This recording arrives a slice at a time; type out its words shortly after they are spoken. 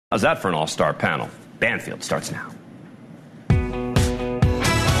How's that for an all-star panel? Banfield starts now.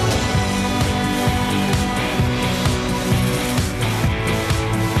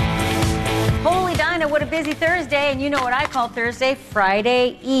 Holy Dinah, what a busy Thursday. And you know what I call Thursday?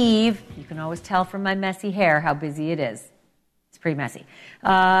 Friday Eve. You can always tell from my messy hair how busy it is. It's pretty messy.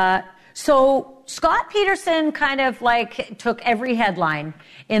 So Scott Peterson kind of like took every headline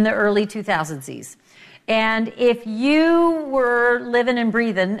in the early 2000s. And if you were living and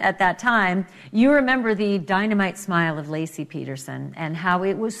breathing at that time, you remember the dynamite smile of Laci Peterson and how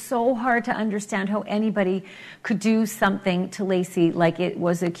it was so hard to understand how anybody could do something to Laci like it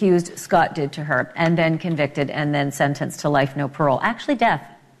was accused Scott did to her, and then convicted and then sentenced to life, no parole. Actually, death,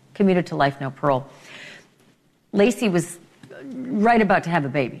 commuted to life, no parole. Laci was right about to have a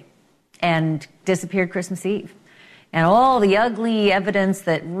baby and disappeared Christmas Eve. And all the ugly evidence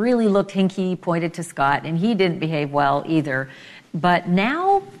that really looked hinky pointed to Scott, and he didn't behave well either. But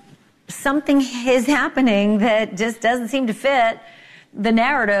now something is happening that just doesn't seem to fit the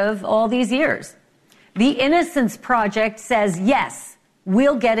narrative all these years. The Innocence Project says, yes,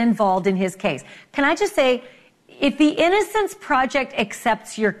 we'll get involved in his case. Can I just say, if the Innocence Project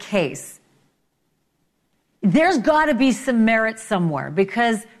accepts your case, there's got to be some merit somewhere,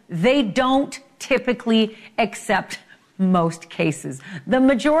 because they don't typically accept most cases. The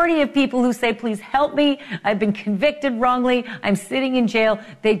majority of people who say, please help me, I've been convicted wrongly, I'm sitting in jail,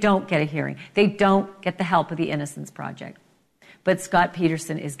 they don't get a hearing. They don't get the help of the Innocence Project. But Scott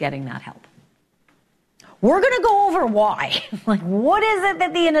Peterson is getting that help. We're going to go over why. Like, what is it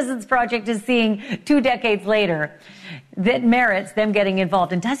that the Innocence Project is seeing 2 decades later that merits them getting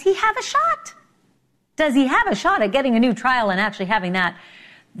involved? And does he have a shot? Does he have a shot at getting a new trial and actually having that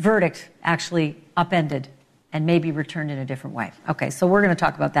verdict actually upended and maybe returned in a different way? Okay, so we're going to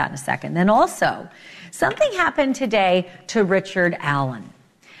talk about that in a second. Then also, something happened today to Richard Allen.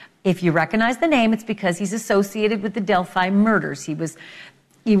 If you recognize the name, it's because he's associated with the Delphi murders. He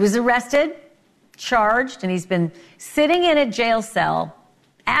was arrested, charged, and he's been sitting in a jail cell,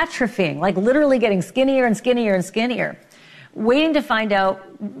 atrophying, like literally getting skinnier and skinnier and skinnier, waiting to find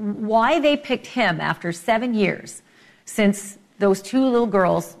out why they picked him after 7 years since those 2 little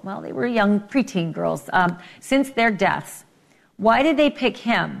girls, well, they were young preteen girls, since their deaths. Why did they pick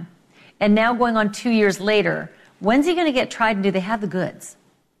him? And now going on 2 years later, when's he going to get tried, and do they have the goods?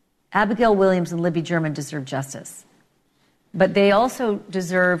 Abigail Williams and Libby German deserve justice. But they also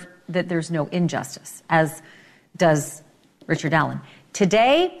deserve that there's no injustice, as does Richard Allen.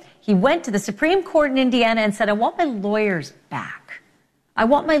 Today, he went to the Supreme Court in Indiana and said, I want my lawyers back. I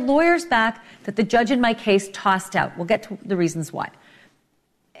want my lawyers back that the judge in my case tossed out. We'll get to the reasons why.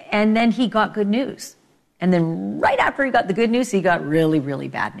 And then he got good news. And then right after he got the good news, he got really, really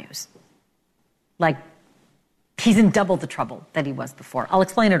bad news. Like, he's in double the trouble that he was before. I'll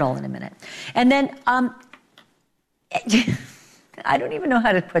explain it all in a minute. And then, I don't even know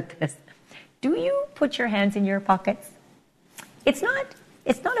how to put this. Do you put your hands in your pockets? It's not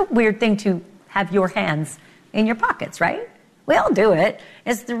a weird thing to have your hands in your pockets, right? We all do it.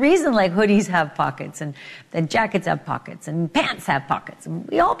 It's the reason like hoodies have pockets and jackets have pockets and pants have pockets. And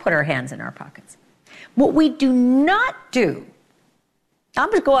we all put our hands in our pockets. What we do not do, I'm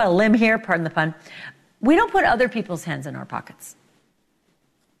going to go on a limb here, pardon the pun. We don't put other people's hands in our pockets.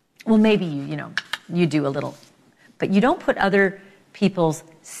 Well, maybe you do a little. But you don't put other people's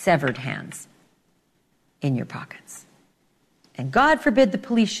severed hands in your pockets. And God forbid the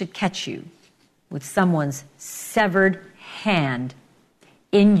police should catch you with someone's severed hand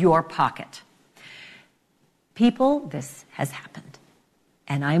in your pocket. People, this has happened.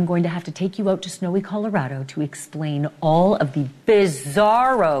 And I'm going to have to take you out to snowy Colorado to explain all of the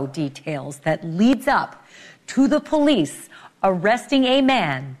bizarro details that leads up to the police arresting a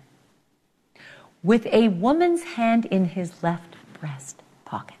man with a woman's hand in his left breast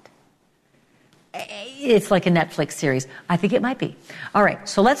pocket. It's like a Netflix series. I think it might be. All right,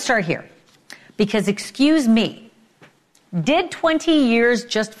 so let's start here. Because, excuse me, did 20 years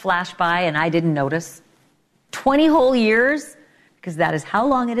just flash by and I didn't notice? 20 whole years? Because that is how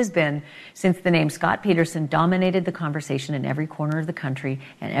long it has been since the name Scott Peterson dominated the conversation in every corner of the country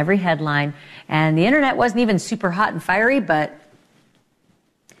and every headline. And the internet wasn't even super hot and fiery, but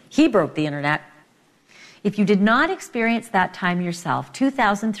he broke the internet. If you did not experience that time yourself,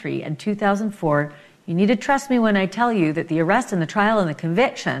 2003 and 2004, you need to trust me when I tell you that the arrest and the trial and the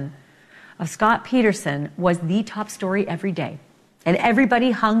conviction of Scott Peterson was the top story every day. And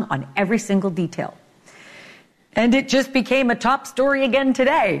everybody hung on every single detail. And it just became a top story again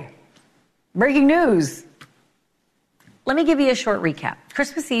today. Breaking news. Let me give you a short recap.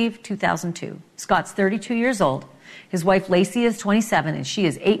 Christmas Eve, 2002. Scott's 32 years old. His wife, Lacey, is 27, and she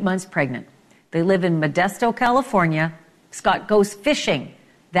is 8 months pregnant. They live in Modesto, California. Scott goes fishing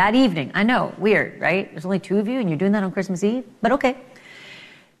that evening. I know, weird, right? There's only 2 of you, and you're doing that on Christmas Eve? But okay.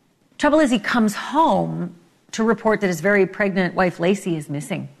 Trouble is, he comes home to report that his very pregnant wife, Lacey, is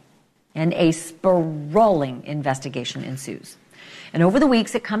missing. And a sprawling investigation ensues. And over the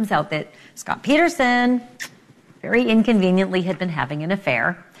weeks, it comes out that Scott Peterson, very inconveniently, had been having an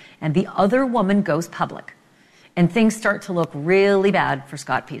affair, and the other woman goes public. And things start to look really bad for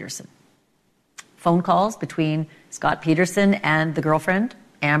Scott Peterson. Phone calls between Scott Peterson and the girlfriend,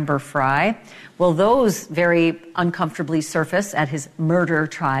 Amber Fry. Well, those very uncomfortably surface at his murder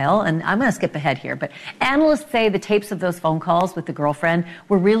trial. And I'm going to skip ahead here, but analysts say the tapes of those phone calls with the girlfriend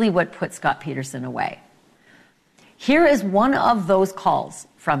were really what put Scott Peterson away. Here is one of those calls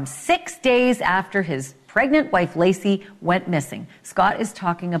from 6 days after his pregnant wife, Lacey, went missing. Scott is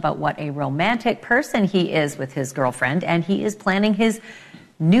talking about what a romantic person he is with his girlfriend, and he is planning his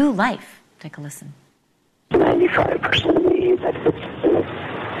new life. Take a listen. 95% of me is,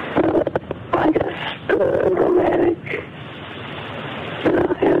 I guess, romantic,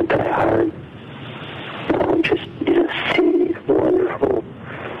 and diehard. Just, see wonderful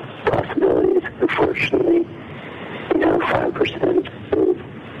possibilities. Unfortunately, 5%,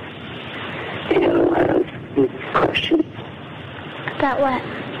 a lot of questions. About what?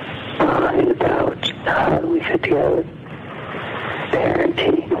 About how we fit together,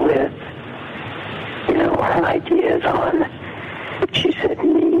 parenting with, her ideas on, she said,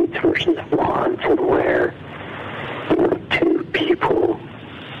 needs versus wants, and where, 2 people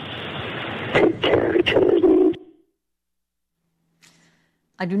take care of each other's needs.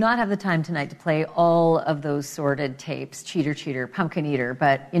 I do not have the time tonight to play all of those sordid tapes, cheater, pumpkin eater,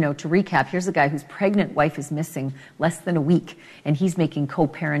 but, to recap, here's a guy whose pregnant wife is missing less than a week, and he's making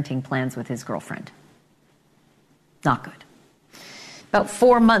co-parenting plans with his girlfriend. Not good. About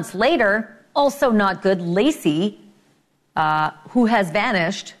 4 months later, also not good, Lacey, who has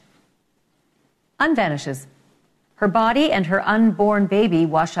vanished, unvanishes. Her body and her unborn baby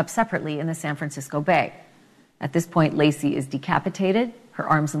wash up separately in the San Francisco Bay. At this point, Lacey is decapitated. Her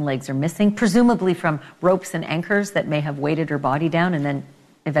arms and legs are missing, presumably from ropes and anchors that may have weighted her body down and then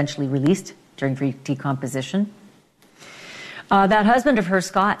eventually released during decomposition. That husband of hers,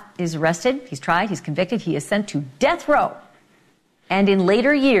 Scott, is arrested. He's tried. He's convicted. He is sent to death row. And in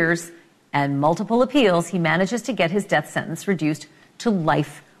later years and multiple appeals, he manages to get his death sentence reduced to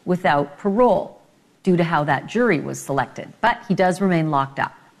life without parole due to how that jury was selected. But he does remain locked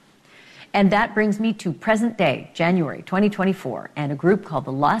up. And that brings me to present day, January 2024, and a group called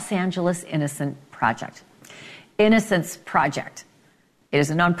the Los Angeles Innocent Project. Innocence Project. It is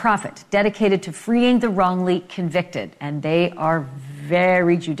a nonprofit dedicated to freeing the wrongly convicted, and they are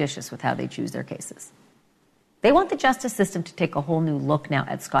very judicious with how they choose their cases. They want the justice system to take a whole new look now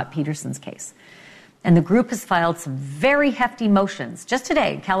at Scott Peterson's case. And the group has filed some very hefty motions just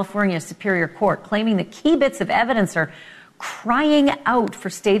today in California Superior Court, claiming that key bits of evidence are crying out for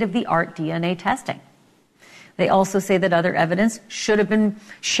state-of-the-art DNA testing. They also say that other evidence should have been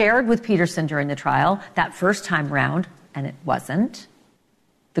shared with Peterson during the trial that first time round, and it wasn't.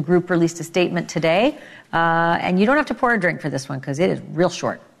 The group released a statement today, and you don't have to pour a drink for this one because it is real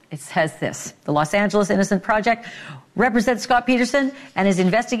short. It says this: the Los Angeles Innocent Project represents Scott Peterson and is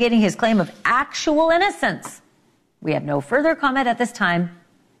investigating his claim of actual innocence. We have no further comment at this time,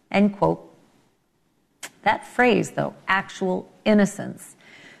 end quote. That phrase, though, actual innocence,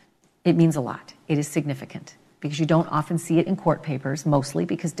 it means a lot. It is significant because you don't often see it in court papers, mostly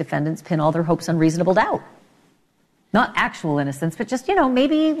because defendants pin all their hopes on reasonable doubt. Not actual innocence, but just,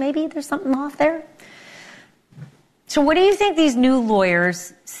 maybe there's something off there. So what do you think these new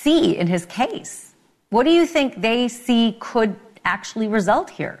lawyers see in his case? What do you think they see could actually result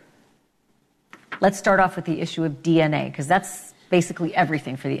here? Let's start off with the issue of DNA, because that's basically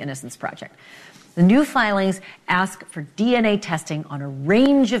everything for the Innocence Project. The new filings ask for DNA testing on a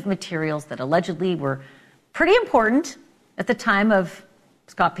range of materials that allegedly were pretty important at the time of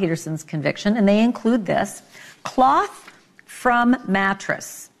Scott Peterson's conviction, and they include this: cloth from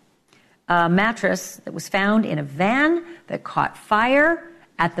mattress. A mattress that was found in a van that caught fire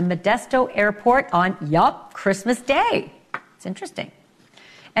at the Modesto airport on, Christmas Day. It's interesting.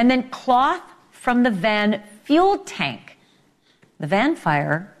 And then cloth from the van fuel tank. The van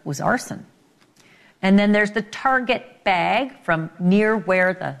fire was arson. And then there's the Target bag from near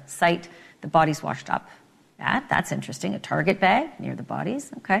where the bodies washed up. That's interesting. A Target bag near the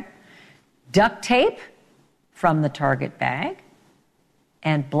bodies. Okay. Duct tape from the Target bag.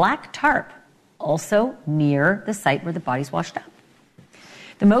 And black tarp, also near the site where the bodies washed up.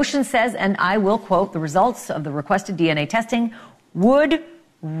 The motion says, and I will quote, the results of the requested DNA testing would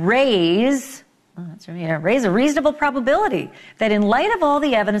raise a reasonable probability that in light of all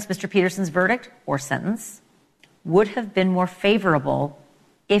the evidence, Mr. Peterson's verdict or sentence would have been more favorable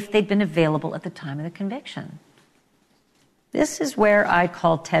if they'd been available at the time of the conviction. This is where I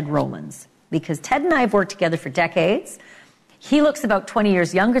call Ted Rowlands, because Ted and I have worked together for decades. He looks about 20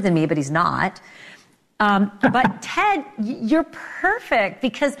 years younger than me, but he's not. But Ted, you're perfect,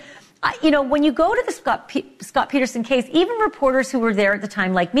 because when you go to the Scott Peterson case, even reporters who were there at the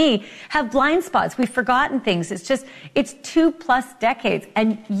time, like me, have blind spots. We've forgotten things. It's 2+ decades.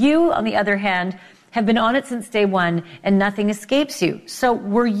 And you, on the other hand, have been on it since day one, and nothing escapes you. So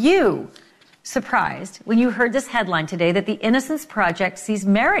were you surprised when you heard this headline today that the Innocence Project sees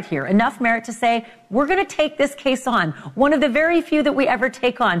merit here, enough merit to say, we're going to take this case on, one of the very few that we ever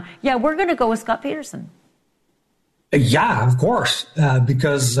take on? Yeah, we're going to go with Scott Peterson. Yeah, of course,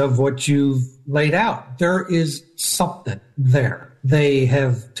 because of what you've laid out. There is something there. They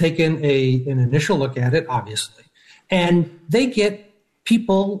have taken an initial look at it, obviously, and they get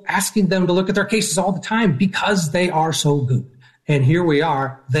people asking them to look at their cases all the time because they are so good. And here we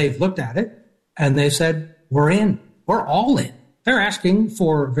are. They've looked at it and they said, we're in. We're all in. They're asking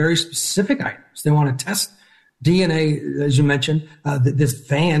for very specific items. They want to test DNA, as you mentioned, this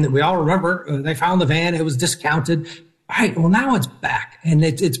van that we all remember. They found the van. It was discounted. All right, well, now it's back, and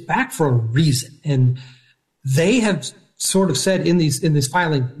it's back for a reason. And they have sort of said in this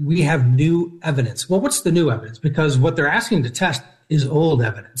filing, we have new evidence. Well, what's the new evidence? Because what they're asking to test is old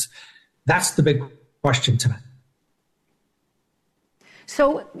evidence. That's the big question tonight.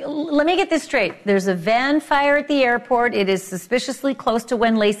 So let me get this straight. There's a van fire at the airport. It is suspiciously close to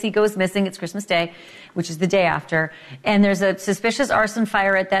when Lacey goes missing. It's Christmas Day, which is the day after. And there's a suspicious arson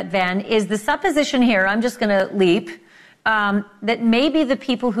fire at that van. Is the supposition here, I'm just going to leap, that maybe the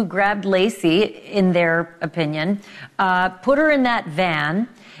people who grabbed Lacey, in their opinion, put her in that van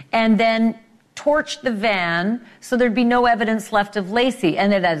and then torched the van so there'd be no evidence left of Lacey,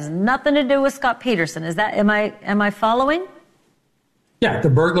 and it has nothing to do with Scott Peterson? Is that, am I following? Yeah,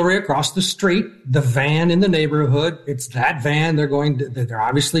 the burglary across the street, the van in the neighborhood, it's that van they're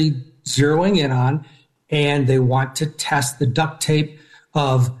obviously zeroing in on, and they want to test the duct tape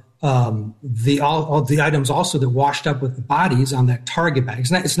of all the items also that washed up with the bodies on that Target bag.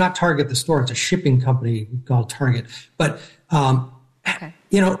 It's not Target the store, it's a shipping company called Target. But okay.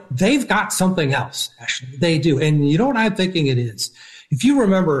 They've got something else, actually. They do. And you know what I'm thinking it is? If you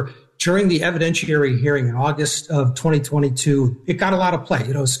remember, during the evidentiary hearing in August of 2022, it got a lot of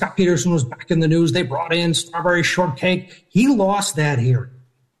play. Scott Peterson was back in the news. They brought in strawberry shortcake. He lost that hearing.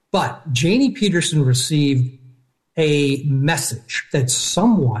 But Janie Peterson received a message that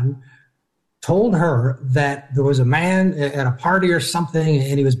someone told her that there was a man at a party or something,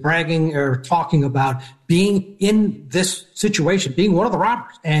 and he was bragging or talking about being in this situation, being one of the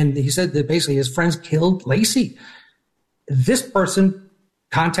robbers. And he said that basically his friends killed Lacey. This person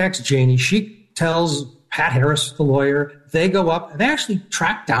contacts Janie. She tells Pat Harris, the lawyer. They go up and they actually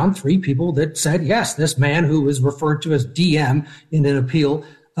track down 3 people that said, yes, this man who is referred to as DM in an appeal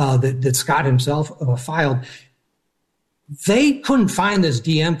that Scott himself filed. They couldn't find this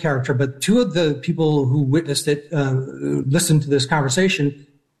DM character, but 2 of the people who witnessed it, listened to this conversation,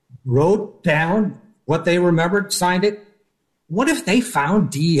 wrote down what they remembered, signed it. What if they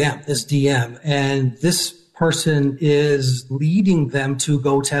found this DM, and this person is leading them to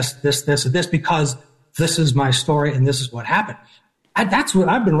go test this, and this, because this is my story and this is what happened? That's what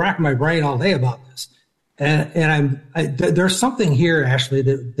I've been racking my brain all day about this. And there's something here, Ashley,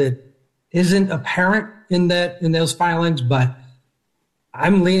 that isn't apparent in those filings, but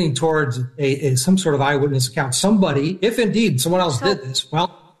I'm leaning towards some sort of eyewitness account. Somebody, if indeed someone else did this,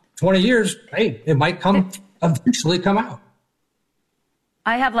 20 years, hey, it might eventually come out.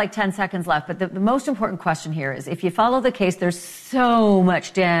 I have like 10 seconds left, but the most important question here is, if you follow the case, there's so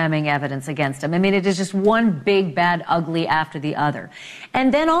much damning evidence against him. I mean, it is just one big, bad, ugly after the other.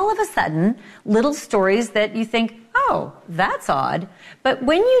 And then all of a sudden, little stories that you think, oh, that's odd. But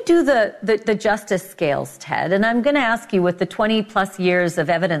when you do the justice scales, Ted, and I'm going to ask you with the 20 plus years of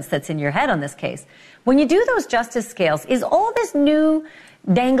evidence that's in your head on this case, when you do those justice scales, is all this new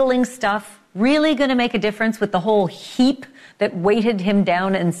dangling stuff really going to make a difference with the whole heap that weighted him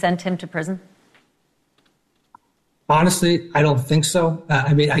down and sent him to prison? Honestly, I don't think so.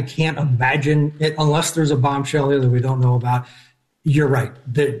 I mean, I can't imagine it unless there's a bombshell here that we don't know about. You're right.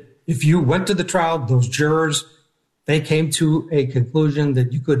 If you went to the trial, those jurors, they came to a conclusion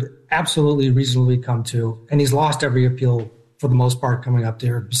that you could absolutely reasonably come to. And he's lost every appeal for the most part coming up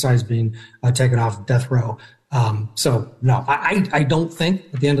there, besides being taken off death row. So, no, I don't think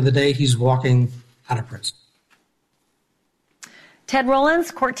at the end of the day he's walking out of prison. Ted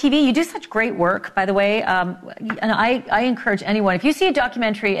Rowlands, Court TV, you do such great work, by the way. And I encourage anyone, if you see a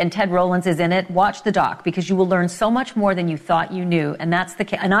documentary and Ted Rowlands is in it, watch the doc, because you will learn so much more than you thought you knew. And that's the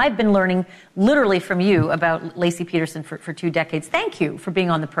case. And I've been learning literally from you about Laci Peterson for 2 decades. Thank you for being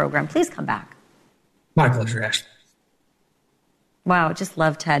on the program. Please come back. My pleasure, Ashley. Wow, just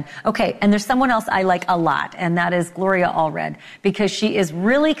love Ted. Okay, and there's someone else I like a lot, and that is Gloria Allred, because she is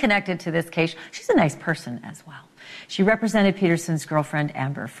really connected to this case. She's a nice person as well. She represented Peterson's girlfriend,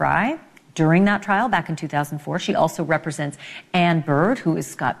 Amber Frey, during that trial back in 2004. She also represents Ann Bird, who is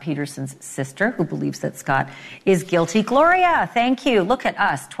Scott Peterson's sister, who believes that Scott is guilty. Gloria, thank you. Look at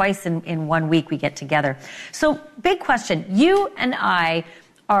us. Twice in 1 week we get together. So, big question. You and I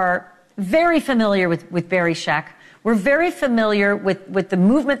are very familiar with Barry Scheck. We're very familiar with the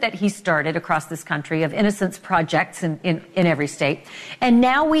movement that he started across this country of Innocence Projects in every state. And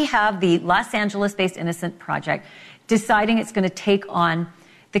now we have the Los Angeles-based Innocent Project deciding it's going to take on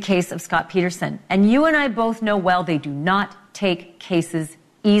the case of Scott Peterson. And you and I both know well they do not take cases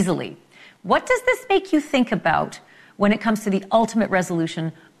easily. What does this make you think about when it comes to the ultimate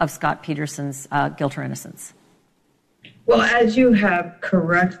resolution of Scott Peterson's guilt or innocence? Well, as you have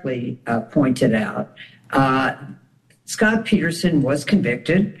correctly pointed out, Scott Peterson was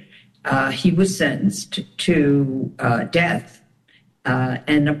convicted. He was sentenced to death.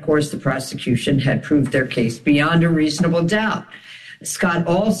 And, of course, the prosecution had proved their case beyond a reasonable doubt. Scott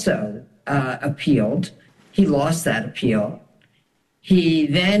also appealed. He lost that appeal. He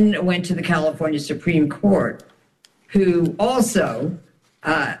then went to the California Supreme Court, who also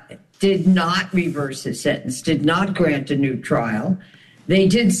did not reverse his sentence, did not grant a new trial. They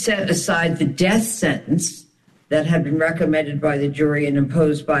did set aside the death sentence that had been recommended by the jury and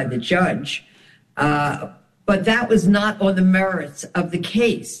imposed by the judge. But that was not on the merits of the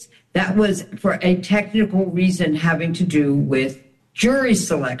case. That was for a technical reason having to do with jury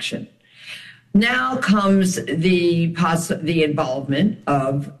selection. Now comes the involvement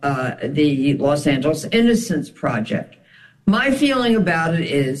of the Los Angeles Innocence Project. My feeling about it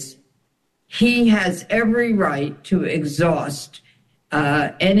is he has every right to exhaust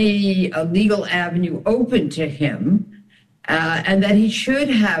any legal avenue open to him, and that he should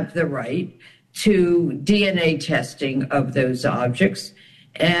have the right to DNA testing of those objects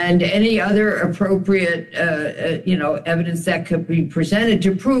and any other appropriate, evidence that could be presented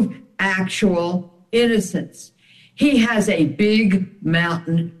to prove actual innocence. He has a big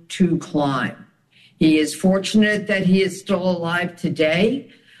mountain to climb. He is fortunate that he is still alive today,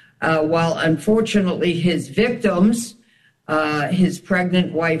 while unfortunately his victims, his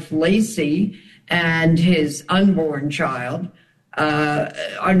pregnant wife Laci and his unborn child,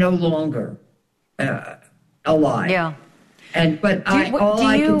 are no longer alive. Yeah. But all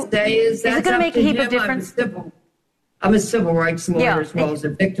I can say is that's it going to make a heap of him. difference? I'm a civil rights lawyer as well as a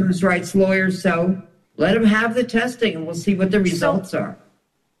victims' rights lawyer. So let him have the testing, and we'll see what the results are.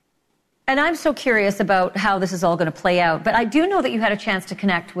 And I'm so curious about how this is all going to play out. But I do know that you had a chance to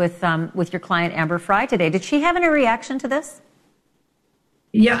connect with your client Amber Frey today. Did she have any reaction to this?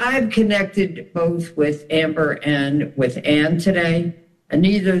 Yeah, I've connected both with Amber and with Ann today. And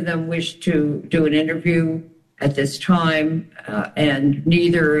neither of them wish to do an interview at this time, and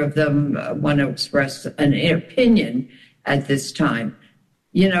neither of them want to express an opinion at this time.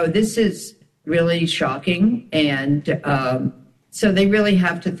 You know, this is really shocking, and so they really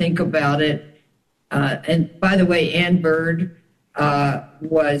have to think about it. And by the way, Ann Bird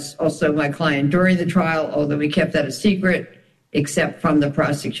was also my client during the trial, although we kept that a secret, except from the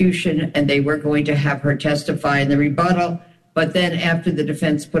prosecution, and they were going to have her testify in the rebuttal. But then after the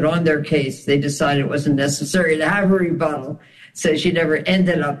defense put on their case, they decided it wasn't necessary to have a rebuttal. So she never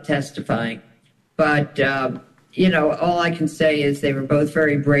ended up testifying. But, all I can say is they were both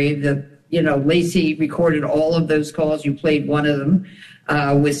very brave. Laci recorded all of those calls. You played one of them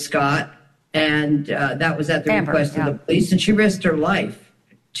with Scott. And that was at the request of the police. And she risked her life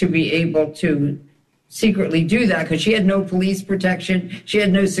to be able to secretly do that because she had no police protection. She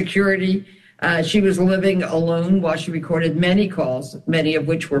had no security. She was living alone while she recorded many calls, many of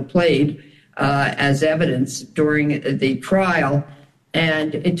which were played as evidence during the trial.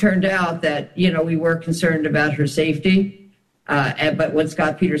 And it turned out that, we were concerned about her safety. But when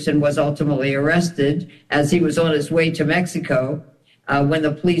Scott Peterson was ultimately arrested, as he was on his way to Mexico, when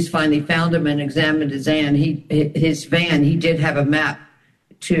the police finally found him and examined his van, he did have a map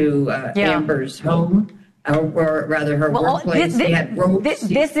to Amber's home. Or rather her workplace.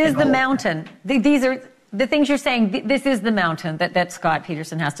 This is the mountain. These are the things you're saying, this is the mountain that Scott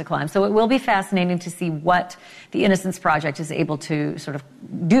Peterson has to climb. So it will be fascinating to see what the Innocence Project is able to sort of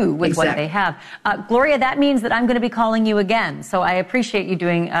do with what they have. Gloria, that means that I'm going to be calling you again. So I appreciate you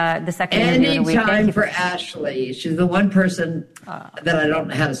doing the second interview in a week. Anytime for Ashley. She's the one person that I don't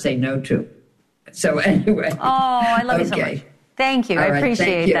know how to say no to. So anyway. Oh, I love you so much. Thank you. I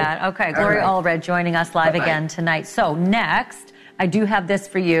appreciate that. Okay, Gloria Allred joining us live again tonight. So next, I do have this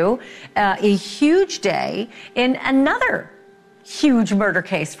for you. A huge day in another huge murder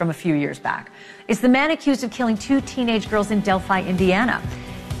case from a few years back. It's the man accused of killing 2 teenage girls in Delphi, Indiana.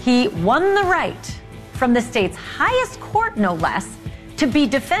 He won the right from the state's highest court, no less, to be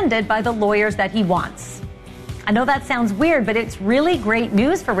defended by the lawyers that he wants. I know that sounds weird, but it's really great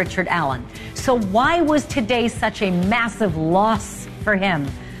news for Richard Allen. So why was today such a massive loss for him?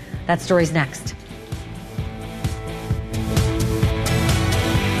 That story's next.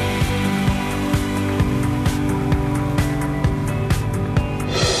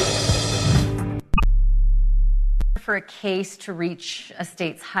 For a case to reach a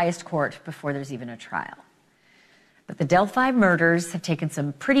state's highest court before there's even a trial. But the Delphi murders have taken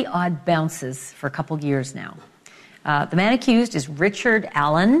some pretty odd bounces for a couple years now. The man accused is Richard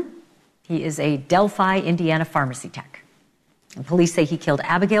Allen. He is a Delphi, Indiana pharmacy tech. And police say he killed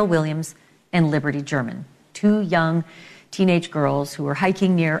Abigail Williams and Liberty German, 2 young teenage girls who were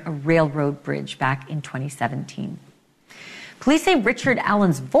hiking near a railroad bridge back in 2017. Police say Richard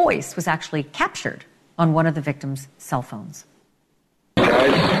Allen's voice was actually captured on one of the victims' cell phones.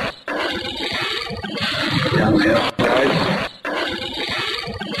 Guys. Downhill. Guys.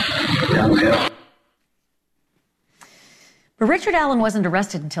 Downhill. But Richard Allen wasn't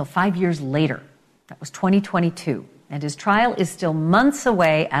arrested until 5 years later. That was 2022. And his trial is still months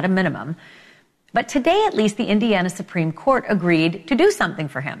away at a minimum. But today, at least, the Indiana Supreme Court agreed to do something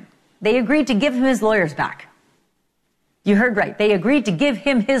for him. They agreed to give him his lawyers back. You heard right. They agreed to give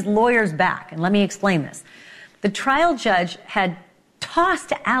him his lawyers back. And let me explain this. The trial judge had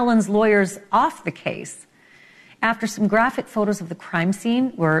tossed Allen's lawyers off the case after some graphic photos of the crime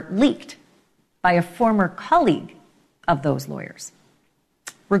scene were leaked by a former colleague of those lawyers.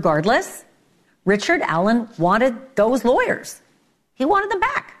 Regardless, Richard Allen wanted those lawyers. He wanted them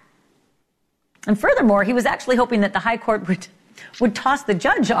back. And furthermore, he was actually hoping that the High Court would toss the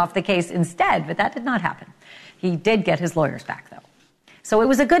judge off the case instead, but that did not happen. He did get his lawyers back, though. So it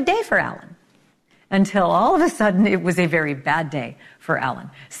was a good day for Allen, until all of a sudden it was a very bad day for Allen.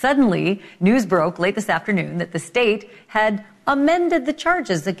 Suddenly, news broke late this afternoon that the state had amended the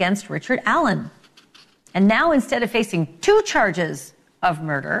charges against Richard Allen. And now, instead of facing 2 charges of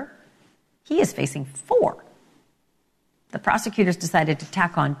murder, he is facing 4. The prosecutors decided to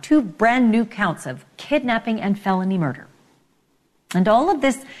tack on 2 brand new counts of kidnapping and felony murder. And all of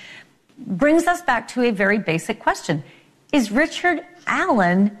this brings us back to a very basic question. Is Richard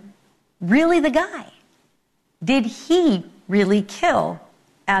Allen really the guy? Did he really kill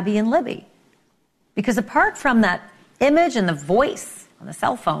Abby and Libby? Because apart from that image and the voice on the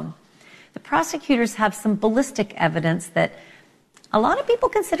cell phone, the prosecutors have some ballistic evidence that a lot of people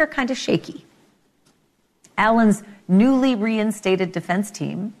consider kind of shaky. Allen's newly reinstated defense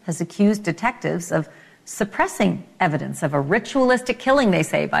team has accused detectives of suppressing evidence of a ritualistic killing, they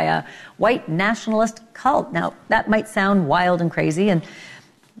say, by a white nationalist cult. Now, that might sound wild and crazy, and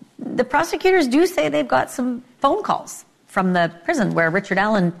the prosecutors do say they've got some phone calls from the prison where Richard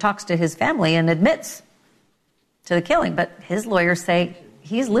Allen talks to his family and admits to the killing, but his lawyers say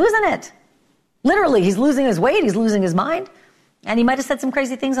he's losing it. Literally, he's losing his weight, he's losing his mind, and he might have said some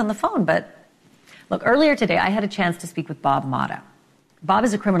crazy things on the phone. But look, earlier today, I had a chance to speak with Bob Motta. Bob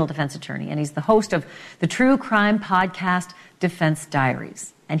is a criminal defense attorney, and he's the host of the true crime podcast, Defense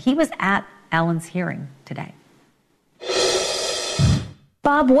Diaries. And he was at Allen's hearing today.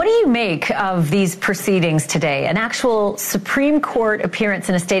 Bob, what do you make of these proceedings today? An actual Supreme Court appearance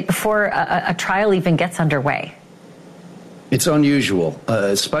in a state before a trial even gets underway? It's unusual,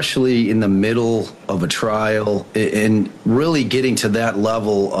 especially in the middle of a trial, and really getting to that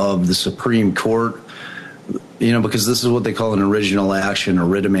level of the Supreme Court. You know, because this is what they call an original action, or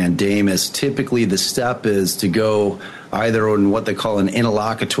writ of mandamus. Typically, the step is to go either on what they call an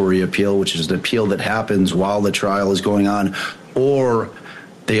interlocutory appeal, which is an appeal that happens while the trial is going on, or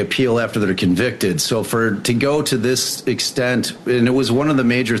they appeal after they're convicted. So to go to this extent, and it was one of the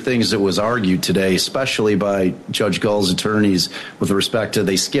major things that was argued today, especially by Judge Gull's attorneys, with respect to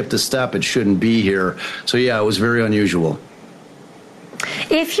they skipped a step, it shouldn't be here. So, yeah, it was very unusual.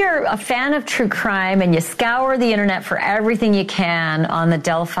 If you're a fan of true crime and you scour the internet for everything you can on the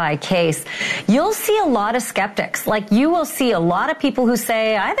Delphi case, you'll see a lot of skeptics. Like, you will see a lot of people who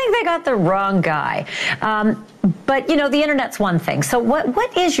say, I think they got the wrong guy. But, you know, the internet's one thing. So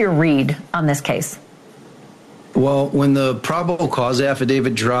what is your read on this case? Well, when the probable cause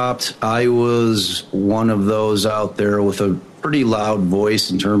affidavit dropped, I was one of those out there with a pretty loud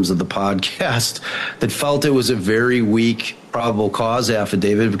voice in terms of the podcast that felt it was a very weak probable cause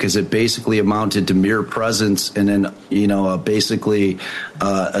affidavit because it basically amounted to mere presence and then, you know, basically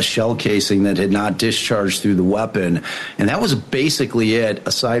a shell casing that had not discharged through the weapon. And that was basically it,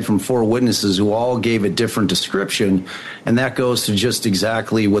 aside from 4 witnesses who all gave a different description. And that goes to just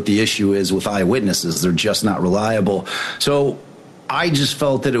exactly what the issue is with eyewitnesses. They're just not reliable. So I just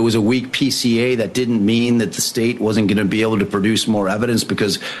felt that it was a weak PCA. That didn't mean that the state wasn't going to be able to produce more evidence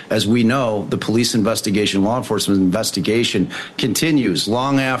because, as we know, the police investigation, law enforcement investigation continues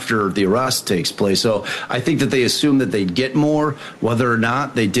long after the arrest takes place. So I think that they assumed that they'd get more. Whether or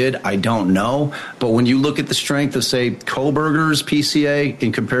not they did, I don't know. But when you look at the strength of, say, Koberger's PCA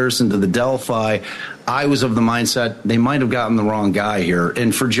in comparison to the Delphi, I was of the mindset they might have gotten the wrong guy here.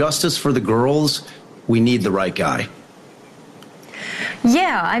 And for justice for the girls, we need the right guy.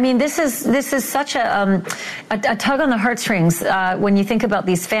 Yeah, I mean, this is such a tug on the heartstrings when you think about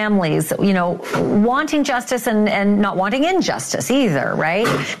these families, you know, wanting justice and not wanting injustice either, right?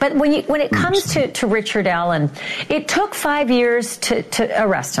 But when it comes to Richard Allen, it took 5 years to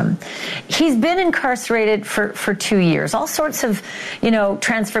arrest him. He's been incarcerated for 2 years, all sorts of, you know,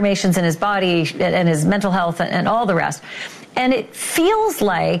 transformations in his body and his mental health and all the rest. And it feels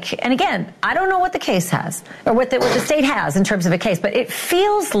like, and again, I don't know what the case has or what the state has in terms of a case, but it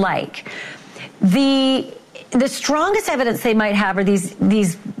feels like the strongest evidence they might have are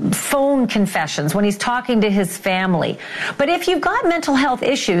these phone confessions when he's talking to his family. But if you've got mental health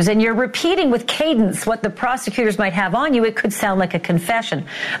issues and you're repeating with cadence what the prosecutors might have on you, it could sound like a confession.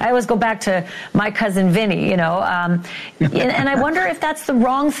 I always go back to my cousin Vinny, you know, and I wonder if that's the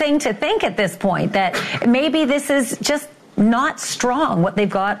wrong thing to think at this point, that maybe this is just not strong, what they've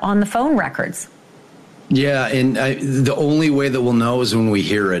got on the phone records. Yeah, and the only way that we'll know is when we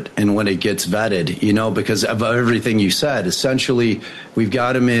hear it and when it gets vetted, you know, because of everything you said. Essentially, we've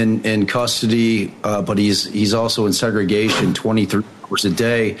got him in custody, but he's also in segregation 23 hours a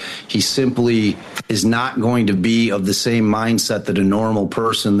day. He simply is not going to be of the same mindset that a normal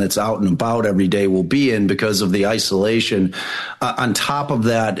person that's out and about every day will be in because of the isolation. On top of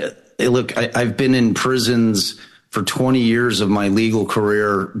that, look, I've been in prisons for 20 years of my legal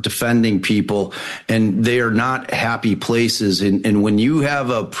career defending people, and they are not happy places. And when you have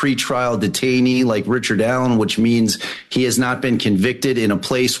a pretrial detainee like Richard Allen, which means he has not been convicted in a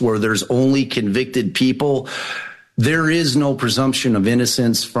place where there's only convicted people, there is no presumption of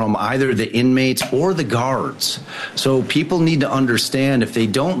innocence from either the inmates or the guards. So people need to understand, if they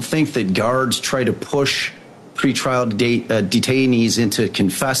don't think that guards try to push pretrial detainees into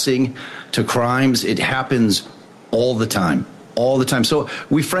confessing to crimes, it happens all the time. So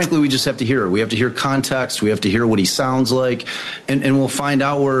we just have to hear it. We have to hear context. We have to hear what he sounds like, and we'll find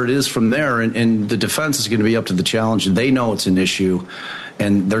out where it is from there. And the defense is going to be up to the challenge. They know it's an issue,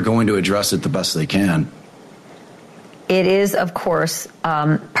 and they're going to address it the best they can. It is, of course,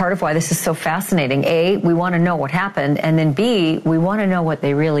 part of why this is so fascinating. A, we want to know what happened, and then B, we want to know what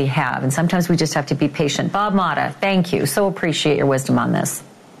they really have. And sometimes we just have to be patient. Bob Motta, thank you. So appreciate your wisdom on this.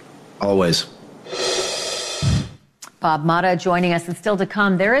 Always. Bob Motta joining us, and still to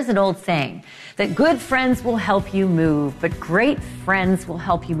come, there is an old saying that good friends will help you move, but great friends will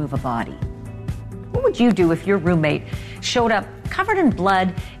help you move a body. What would you do if your roommate showed up covered in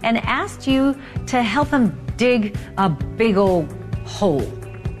blood and asked you to help him dig a big old hole?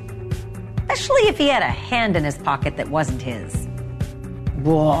 Especially if he had a hand in his pocket that wasn't his.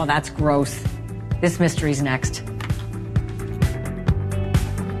 Whoa, that's gross. This mystery's next.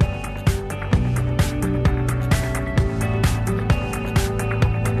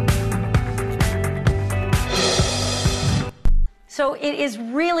 So it is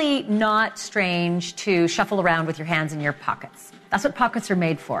really not strange to shuffle around with your hands in your pockets. That's what pockets are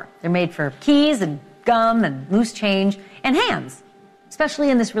made for. They're made for keys and gum and loose change and hands,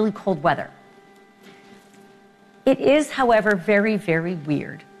 especially in this really cold weather. It is, however, very, very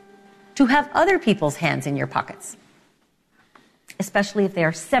weird to have other people's hands in your pockets, especially if they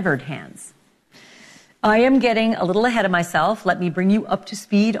are severed hands. I am getting a little ahead of myself. Let me bring you up to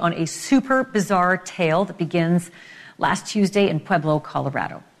speed on a super bizarre tale that begins last Tuesday in Pueblo,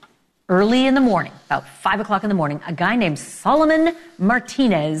 Colorado. Early in the morning, about 5 o'clock in the morning, a guy named Solomon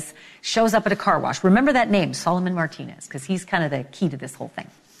Martinez shows up at a car wash. Remember that name, Solomon Martinez, because he's kind of the key to this whole thing.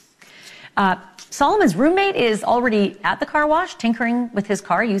 Solomon's roommate is already at the car wash, tinkering with his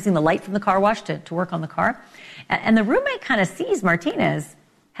car, using the light from the car wash to work on the car. And the roommate kind of sees Martinez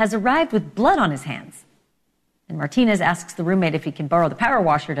has arrived with blood on his hands. And Martinez asks the roommate if he can borrow the power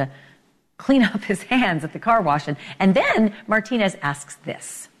washer to clean up his hands at the car wash. And then Martinez asks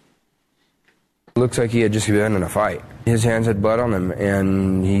this. Looks like he had just been in a fight. His hands had blood on them,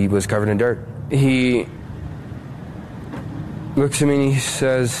 and he was covered in dirt. He looks at me and he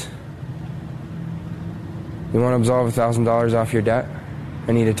says, "You want to absolve $1,000 off your debt?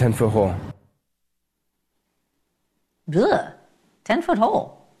 I need a 10-foot hole." Ugh, 10-foot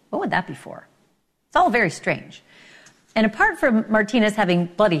hole. What would that be for? It's all very strange. And apart from Martinez having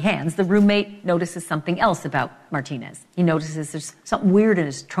bloody hands, the roommate notices something else about Martinez. He notices there's something weird in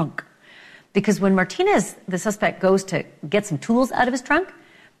his trunk. Because when Martinez, the suspect, goes to get some tools out of his trunk,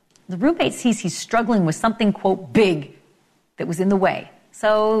 the roommate sees he's struggling with something, quote, big that was in the way.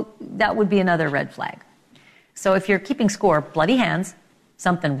 So that would be another red flag. So if you're keeping score, bloody hands,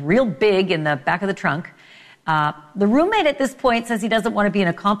 something real big in the back of the trunk. The roommate at this point says he doesn't want to be an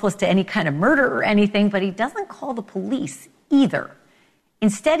accomplice to any kind of murder or anything, but he doesn't call the police either.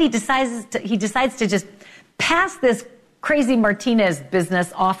 Instead, he decides to just pass this crazy Martinez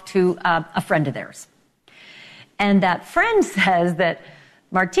business off to a friend of theirs. And that friend says that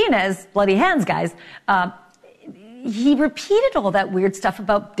Martinez, bloody hands guys, he repeated all that weird stuff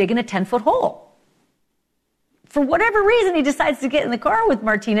about digging a 10-foot hole. For whatever reason, he decides to get in the car with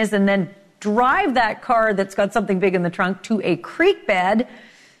Martinez and then drive that car that's got something big in the trunk to a creek bed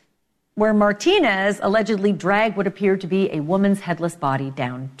where Martinez allegedly dragged what appeared to be a woman's headless body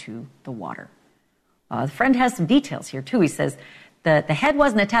down to the water. The friend has some details here, too. He says the head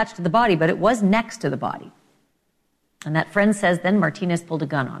wasn't attached to the body, but it was next to the body. And that friend says then Martinez pulled a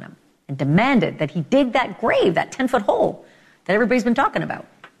gun on him and demanded that he dig that grave, that 10-foot hole that everybody's been talking about.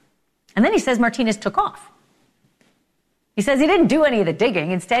 And then he says Martinez took off. He says he didn't do any of the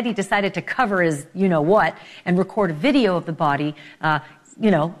digging. Instead, he decided to cover his you-know-what and record a video of the body, and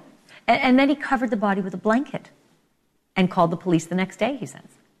then he covered the body with a blanket and called the police the next day, he says.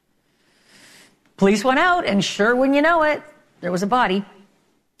 Police went out, and sure, wouldn't you know it, there was a body.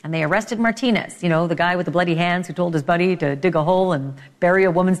 And they arrested Martinez, the guy with the bloody hands who told his buddy to dig a hole and bury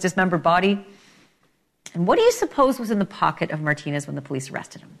a woman's dismembered body. And what do you suppose was in the pocket of Martinez when the police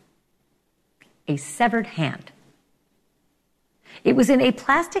arrested him? A severed hand. It was in a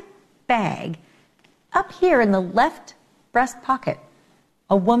plastic bag up here in the left breast pocket.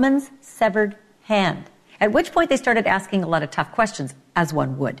 A woman's severed hand. At which point they started asking a lot of tough questions, as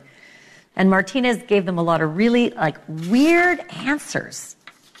one would. And Martinez gave them a lot of really, weird answers.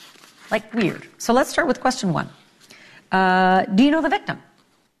 Weird. So let's start with question 1. Do you know the victim?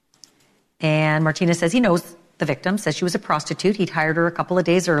 And Martinez says he knows the victim, says she was a prostitute. He'd hired her a couple of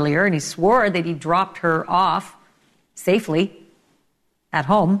days earlier, and he swore that he dropped her off safely at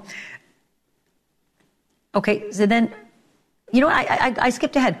home. Okay, so then, I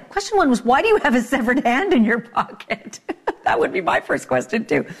skipped ahead. Question 1 was, why do you have a severed hand in your pocket? That would be my first question,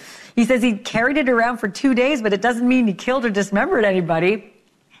 too. He says he carried it around for 2 days, but it doesn't mean he killed or dismembered anybody.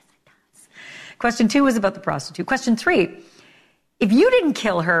 Yes, it does. Question 2 was about the prostitute. Question 3, if you didn't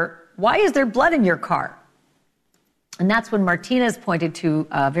kill her, why is there blood in your car? And that's when Martinez pointed to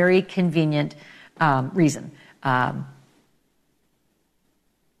a very convenient reason. The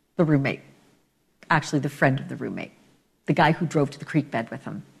roommate. Actually, the friend of the roommate. The guy who drove to the creek bed with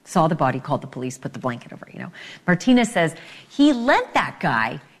him. Saw the body, called the police, put the blanket over it, Martinez says he lent that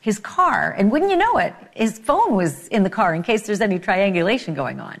guy his car, and wouldn't you know it, his phone was in the car in case there's any triangulation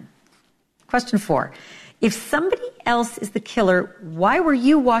going on. Question 4. If somebody else is the killer, why were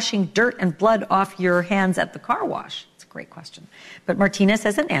you washing dirt and blood off your hands at the car wash? It's a great question. But Martinez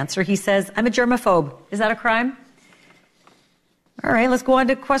has an answer. He says, I'm a germaphobe. Is that a crime? All right, let's go on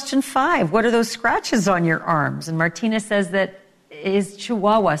to question 5. What are those scratches on your arms? And Martinez says that his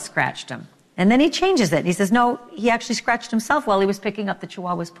chihuahua scratched him. And then he changes it. He says, no, he actually scratched himself while he was picking up the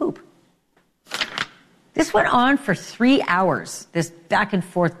chihuahua's poop. This went on for 3 hours, this back and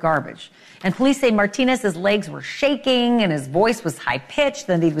forth garbage. And police say Martinez's legs were shaking and his voice was high-pitched,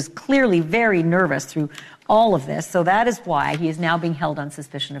 and he was clearly very nervous through all of this. So that is why he is now being held on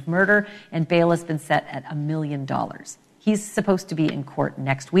suspicion of murder, and bail has been set at $1 million. He's supposed to be in court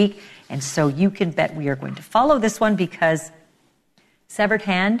next week, and so you can bet we are going to follow this one, because severed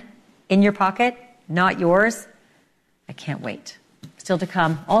hand in your pocket, not yours. I can't wait. Still to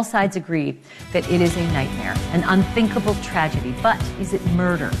come, all sides agree that it is a nightmare, an unthinkable tragedy. But is it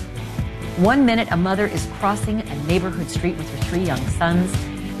murder? 1 minute, a mother is crossing a neighborhood street with her 3 young sons.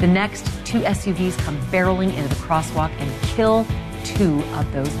 The next, 2 SUVs come barreling into the crosswalk and kill 2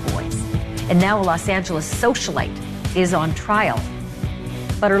 of those boys. And now a Los Angeles socialite is on trial.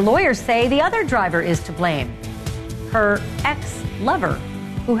 But her lawyers say the other driver is to blame, her ex-lover,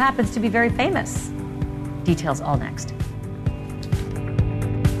 who happens to be very famous. Details all next.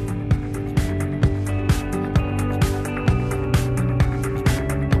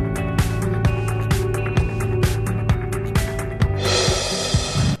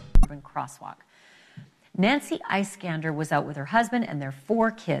 Crosswalk. Nancy Iskander was out with her husband and their 4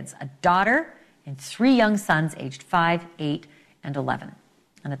 kids, a daughter and 3 young sons aged 5, 8, and 11.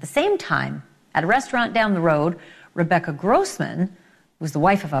 And at the same time, at a restaurant down the road, Rebecca Grossman, who was the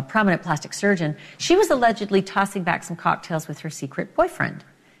wife of a prominent plastic surgeon, she was allegedly tossing back some cocktails with her secret boyfriend,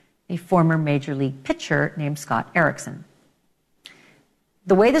 a former Major League pitcher named Scott Erickson.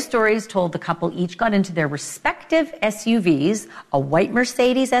 The way the story is told, the couple each got into their respective SUVs, a white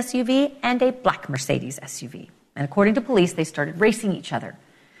Mercedes SUV and a black Mercedes SUV. And according to police, they started racing each other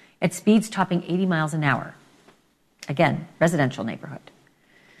at speeds topping 80 miles an hour. Again, residential neighborhood.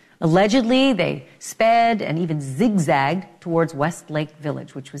 Allegedly, they sped and even zigzagged towards Westlake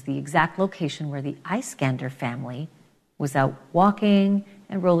Village, which was the exact location where the Iskander family was out walking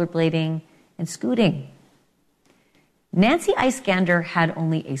and rollerblading and scooting. Nancy Iskander had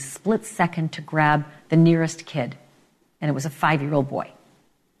only a split second to grab the nearest kid, and it was a 5-year-old boy,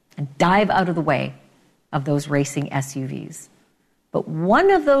 and dive out of the way of those racing SUVs. But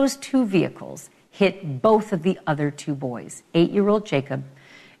one of those 2 vehicles hit both of the other 2 boys, 8-year-old Jacob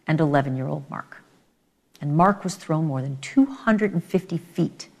and 11-year-old Mark. And Mark was thrown more than 250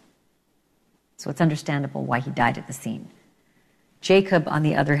 feet. So it's understandable why he died at the scene. Jacob, on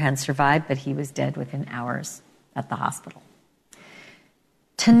the other hand, survived, but he was dead within hours at the hospital.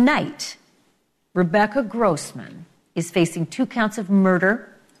 Tonight, Rebecca Grossman is facing 2 counts of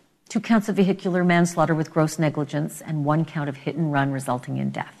murder, 2 counts of vehicular manslaughter with gross negligence, and 1 count of hit and run resulting in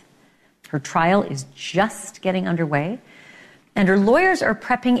death. Her trial is just getting underway, and her lawyers are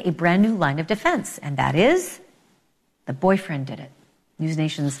prepping a brand new line of defense, and that is, the boyfriend did it. News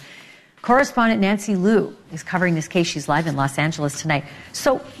Nation's correspondent Nancy Liu is covering this case. She's live in Los Angeles tonight.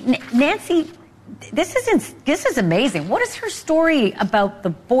 So, Nancy, this is amazing. What is her story about the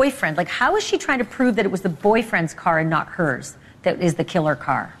boyfriend? Like, how is she trying to prove that it was the boyfriend's car and not hers that is the killer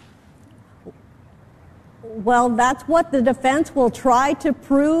car? Well, that's what the defense will try to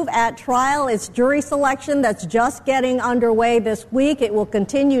prove at trial. It's jury selection that's just getting underway this week. It will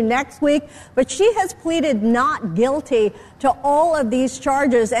continue next week. But she has pleaded not guilty to all of these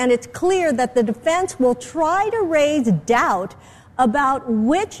charges, and it's clear that the defense will try to raise doubt about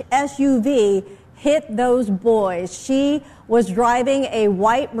which SUV hit those boys. She was driving a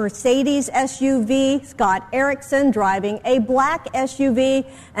white Mercedes SUV, Scott Erickson driving a black SUV,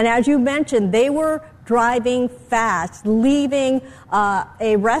 and as you mentioned, they were driving fast, leaving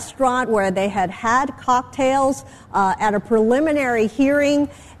a restaurant where they had cocktails at a preliminary hearing.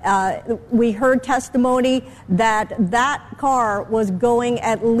 We heard testimony that car was going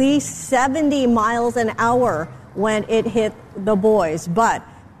at least 70 miles an hour when it hit the boys. But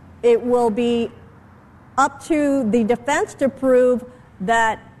it will be up to the defense to prove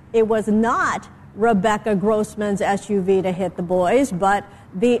that it was not Rebecca Grossman's SUV to hit the boys, but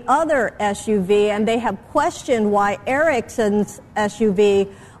the other SUV, and they have questioned why Erickson's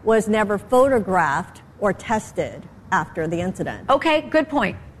SUV was never photographed or tested after the incident. Okay, good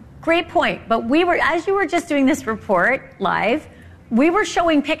point. Great point. But as you were just doing this report live, we were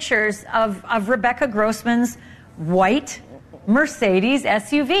showing pictures of Rebecca Grossman's white Mercedes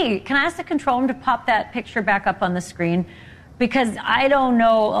SUV. Can I ask the control room to pop that picture back up on the screen? Because I don't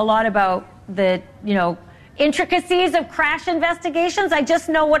know a lot about the, intricacies of crash investigations. I just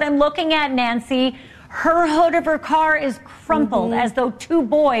know what I'm looking at, Nancy. Her hood of her car is crumpled as though 2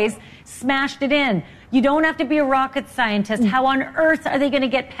 boys smashed it in. You don't have to be a rocket scientist. How on earth are they going to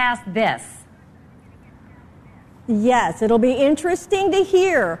get past this? Yes, it'll be interesting to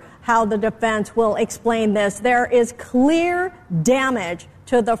hear how the defense will explain this. There is clear damage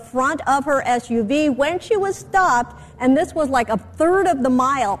to the front of her SUV when she was stopped, and this was like a third of the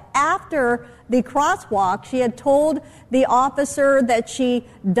mile after the crosswalk. She had told the officer that she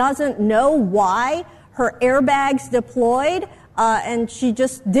doesn't know why her airbags deployed, and she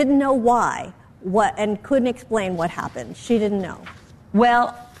just didn't know why, and couldn't explain what happened. She didn't know.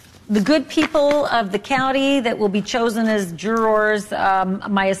 Well, the good people of the county that will be chosen as jurors,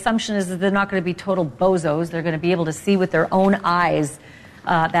 my assumption is that they're not going to be total bozos. They're going to be able to see with their own eyes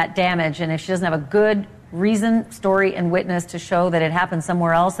that damage. And if she doesn't have a good reason, story, and witness to show that it happened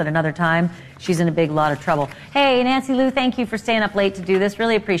somewhere else at another time, she's in a big lot of trouble. Hey, Nancy Lou, thank you for staying up late to do this.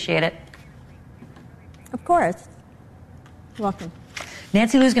 Really appreciate it. Of course. Welcome.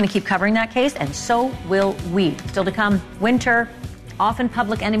 Nancy Lou's going to keep covering that case, and so will we. Still to come, winter, often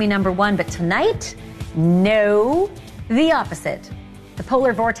public enemy number one, but tonight, no, the opposite. The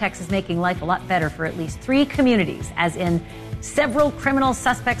polar vortex is making life a lot better for at least 3 communities, as in several criminal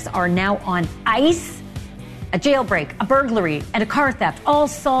suspects are now on ice. A jailbreak, a burglary, and a car theft, all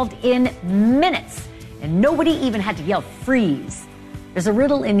solved in minutes. And nobody even had to yell freeze. There's a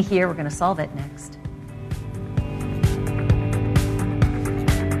riddle in here. We're going to solve it next.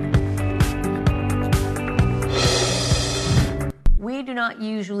 We do not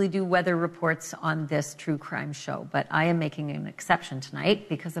usually do weather reports on this true crime show, but I am making an exception tonight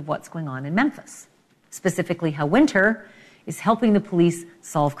because of what's going on in Memphis, specifically how winter is helping the police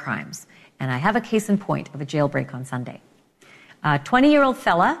solve crimes. And I have a case in point of a jailbreak on Sunday. A 20-year-old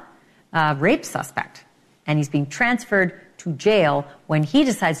fella, rape suspect, and he's being transferred to jail when he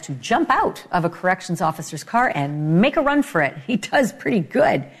decides to jump out of a corrections officer's car and make a run for it. He does pretty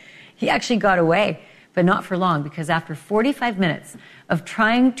good. He actually got away, but not for long, because after 45 minutes of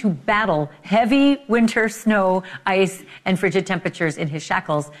trying to battle heavy winter snow, ice, and frigid temperatures in his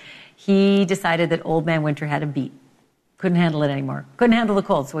shackles, he decided that Old Man Winter had him beat. Couldn't handle it anymore. Couldn't handle the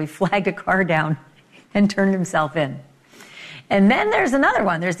cold, so he flagged a car down and turned himself in. And then there's another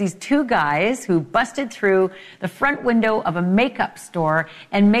one. There's these 2 guys who busted through the front window of a makeup store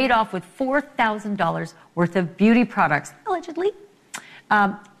and made off with $4,000 worth of beauty products, allegedly.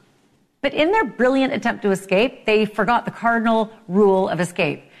 But in their brilliant attempt to escape, they forgot the cardinal rule of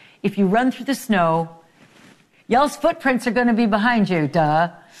escape. If you run through the snow, y'all's footprints are going to be behind you,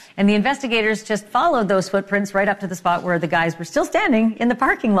 duh. And the investigators just followed those footprints right up to the spot where the guys were still standing in the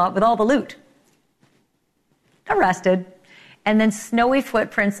parking lot with all the loot. Arrested. And then snowy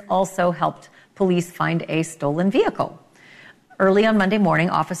footprints also helped police find a stolen vehicle. Early on Monday morning,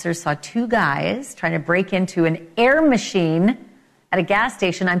 officers saw 2 guys trying to break into an air machine at a gas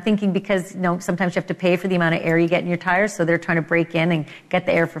station. I'm thinking because, sometimes you have to pay for the amount of air you get in your tires, so they're trying to break in and get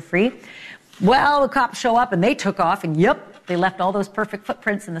the air for free. Well, the cops show up and they took off, and they left all those perfect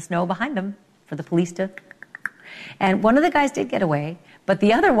footprints in the snow behind them for the police to... And one of the guys did get away, but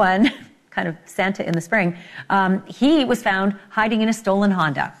the other one, kind of Santa in the spring, he was found hiding in a stolen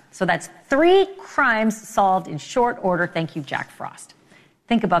Honda. So that's 3 crimes solved in short order. Thank you, Jack Frost.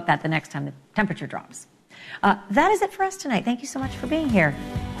 Think about that the next time the temperature drops. That is it for us tonight. Thank you so much for being here.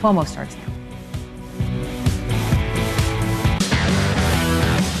 Cuomo starts now.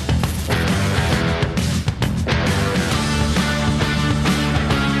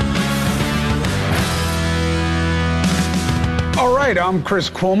 All right, I'm Chris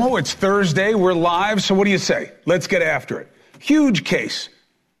Cuomo. It's Thursday. We're live. So what do you say? Let's get after it. Huge case.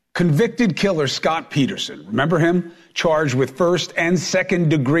 Convicted killer Scott Peterson. Remember him? Charged with 1st and 2nd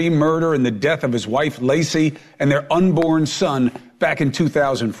degree murder in the death of his wife, Lacey, and their unborn son back in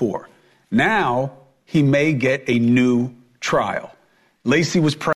 2004. Now he may get a new trial. Lacey was pregnant.